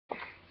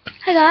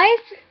Hi guys,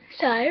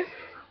 so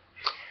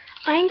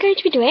I'm going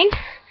to be doing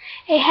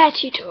a hair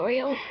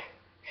tutorial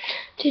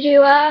to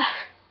do a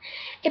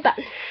bun.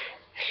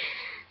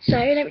 So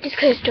let me just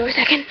close the door a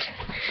second.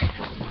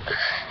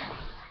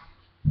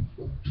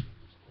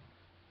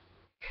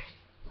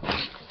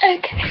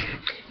 Okay,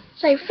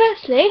 so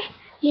firstly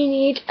you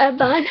need a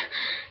bun.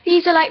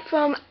 These are like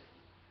from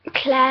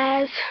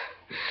Claire's,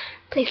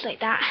 place like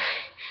that,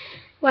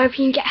 where you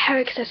can get hair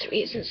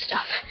accessories and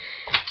stuff.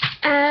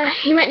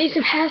 You might need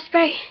some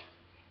hairspray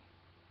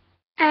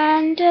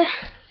and a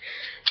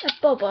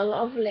bubble,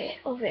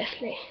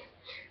 obviously.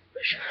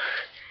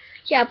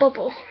 Yeah, a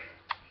bubble.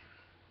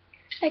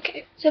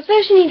 Okay, so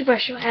first you need to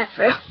brush your hair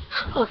through,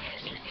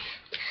 obviously.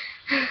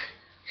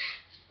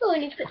 Oh, I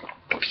need to put the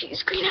computer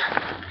screen up.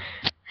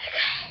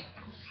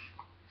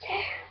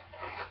 Okay,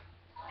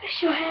 so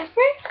brush your hair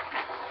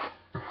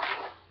through.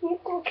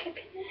 You've got a clip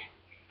in there.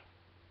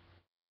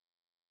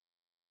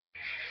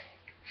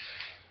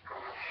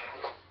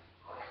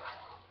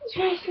 It's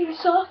nice and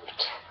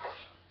soft.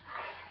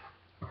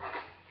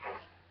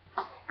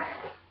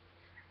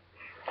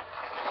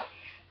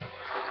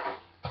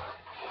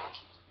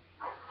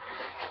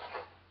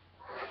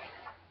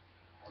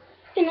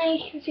 And now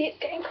you can see it's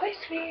getting quite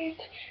smooth.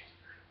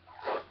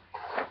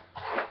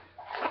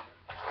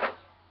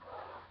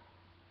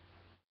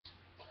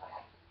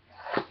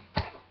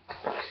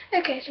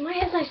 Okay, so my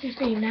hair's nice and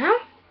smooth now.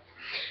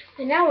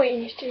 And now what you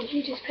need to do is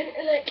you just put it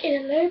like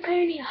in a low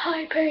pony, a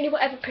high pony,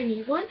 whatever pony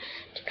you want.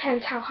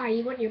 Depends how high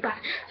you want your bun.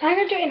 So I'm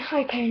going to do it in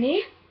high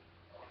pony.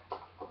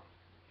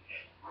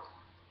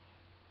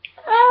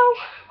 Oh!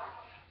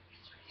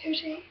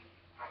 It's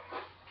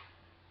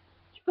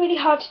really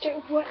hard to do it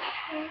with wet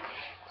hair.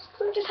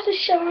 So I just had a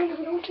shower and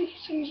I'm going to do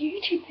some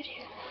YouTube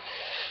videos.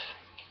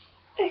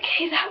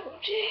 Okay, that will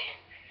do.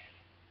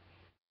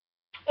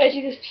 I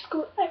do this to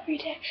school every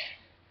day.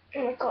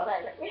 Oh my god,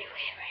 I look really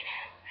weird right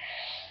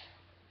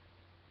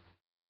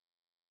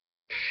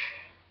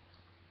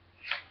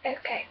now.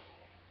 Okay.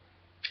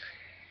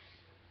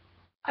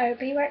 I'll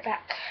be right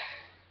back.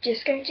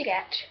 Just going to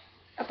get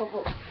a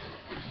bubble.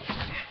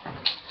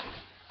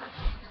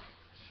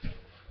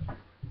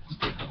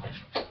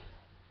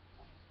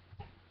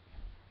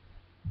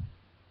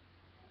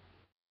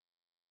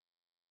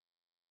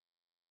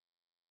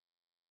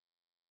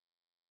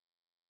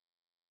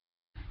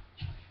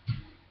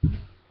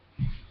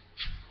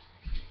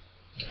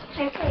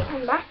 Okay,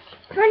 I'm back.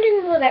 If I'm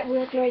doing all that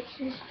weird noise, it's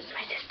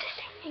my sister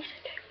singing.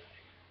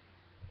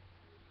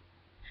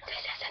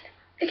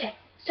 Okay,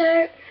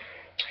 so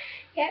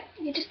yeah,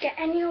 you just get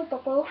any old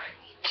bubble,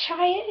 you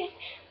tie it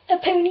in a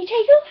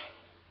ponytail.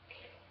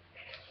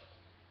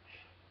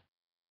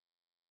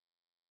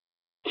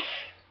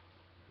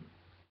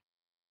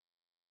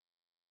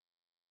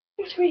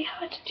 It's really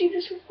hard to do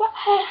this with wet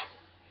hair.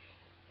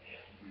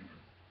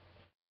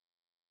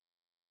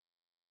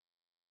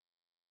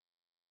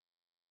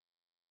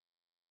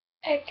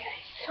 Okay,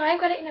 so I've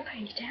got it in a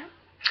ponytail.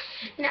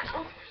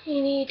 Now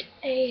you need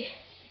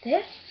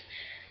this,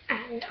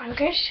 and I'm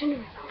going to turn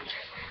around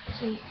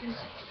so you can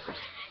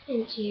see.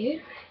 And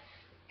you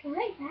go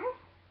like that,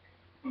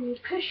 and you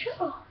push it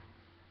off.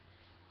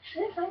 So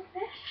it's like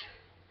this.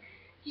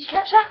 Did you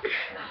catch that?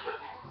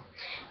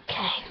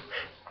 Okay.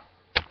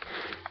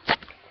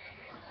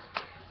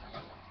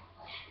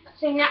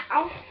 So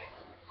now,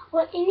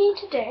 what you need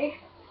to do,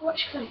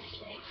 watch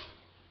closely.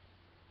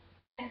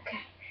 Okay.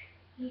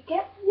 You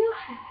get your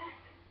hair,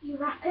 you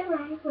wrap it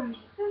around the bun.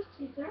 Let's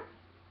do that.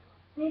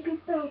 Maybe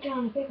blow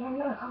down a bit, I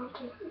know how to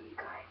do it for you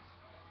guys.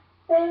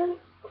 Then,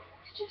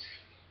 just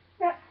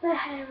wrap the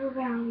hair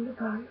around the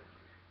bun.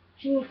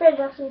 If you friend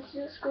asked me to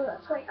do at school,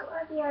 that's why I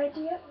got the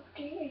idea of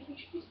doing a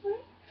YouTube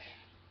bun.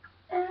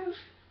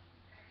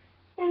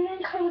 And then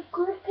kind of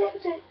grip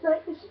it so it's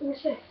like this in a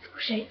circle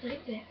shape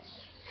like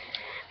this.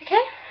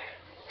 Okay?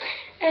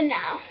 And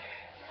now,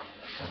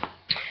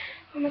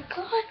 oh my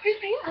god,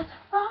 where's my other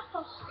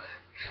bottle?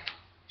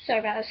 Sorry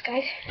about this,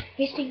 guys.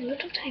 Wasting a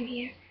little time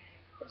here.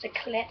 It's a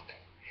clip.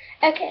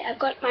 Okay, I've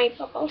got my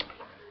bubble.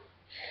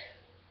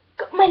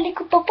 Got my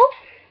little bubble.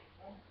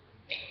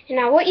 And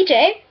now what you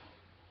do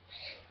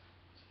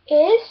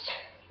is,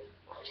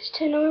 I'll just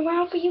turn them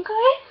around for you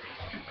guys.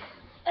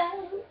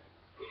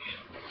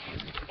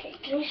 Okay,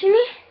 can you see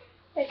me?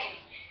 Okay,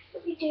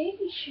 what you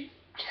do is you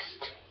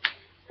just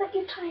like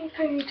your tiny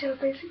ponytail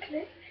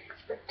basically,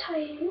 but tie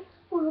in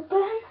all the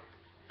bun.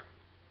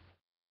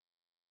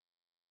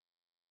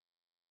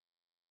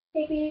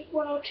 Maybe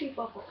one or two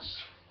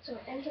bubbles. So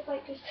it ends up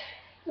like this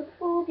with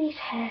all these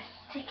hairs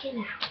sticking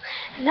out.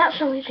 And that's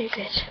how we do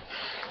it.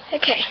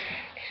 Okay,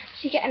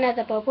 so you get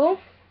another bubble.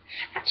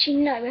 Actually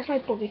no, where's my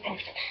bobby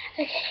pins?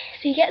 Okay,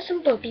 so you get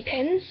some bobby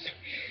pins.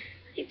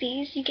 Like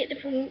these, you get them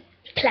from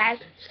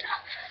Claire's and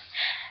stuff.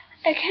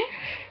 Okay.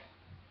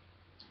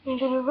 I'm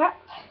gonna wrap,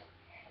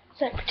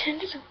 so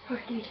pretend it's all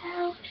working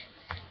out.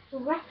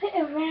 Wrap it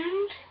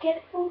around, get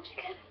it all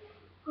together.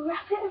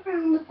 Wrap it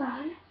around the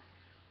bun,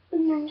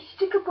 and then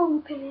stick a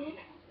bobby pin in.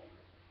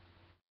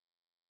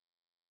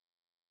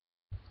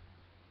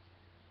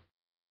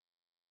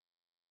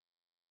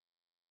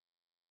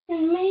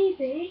 And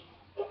maybe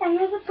get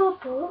another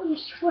bubble and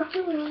just wrap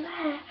it around the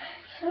hair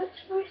so it's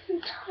nice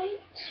and tight.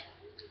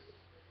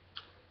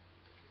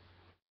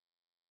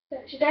 So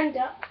it should end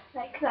up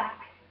like that.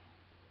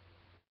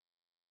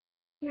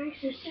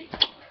 Nice and thick.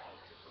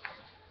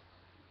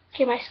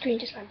 Okay, my screen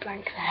just went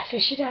blank there, so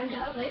it should end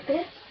up like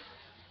this.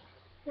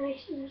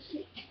 Nice and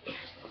sleek.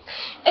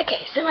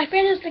 Okay, so my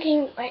friend is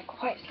looking like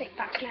quite slick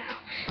back now.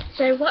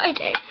 So what I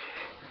do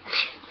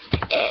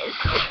is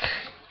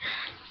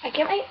I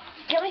get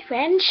my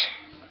friend.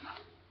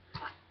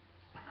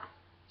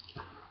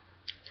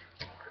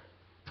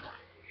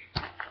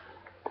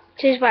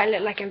 This is what I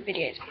look like in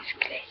videos,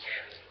 basically.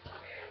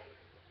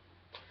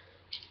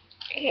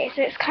 Okay,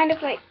 so it's kind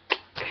of like,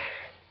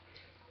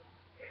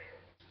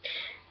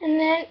 and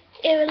then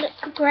it will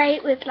look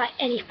great with like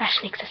any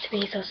fashion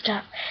accessories or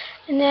stuff.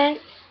 And then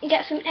you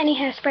get any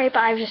hairspray, but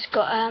I've just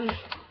got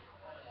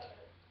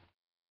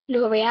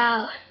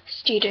L'Oreal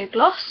Studio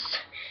Gloss,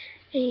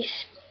 and you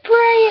spray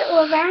it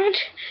all around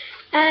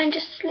and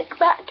just slick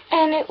back,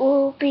 and it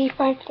will be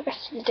fine for the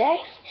rest of the day.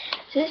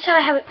 So this is how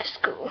I have it for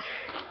school,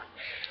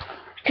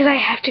 because I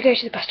have to go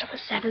to the bus stop at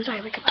 7, so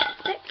I wake up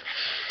at 6.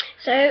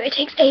 So it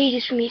takes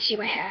ages for me to do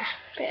my hair,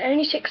 but it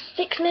only takes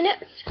 6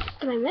 minutes at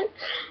the moment.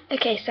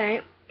 Okay, so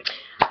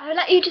I would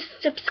like you to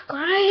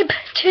subscribe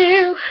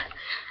to,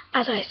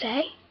 as I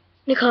say,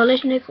 Nicole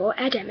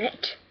Ed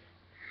Emmett.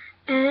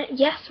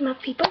 Yes, my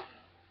people.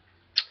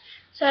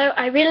 So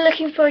I'm really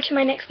looking forward to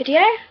my next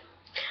video.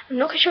 I'm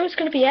not quite sure what it's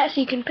going to be yet,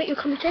 so you can put your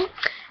comments in,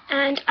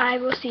 and I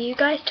will see you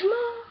guys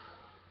tomorrow.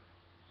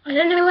 I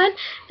don't know when,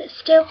 but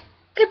still,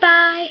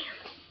 goodbye.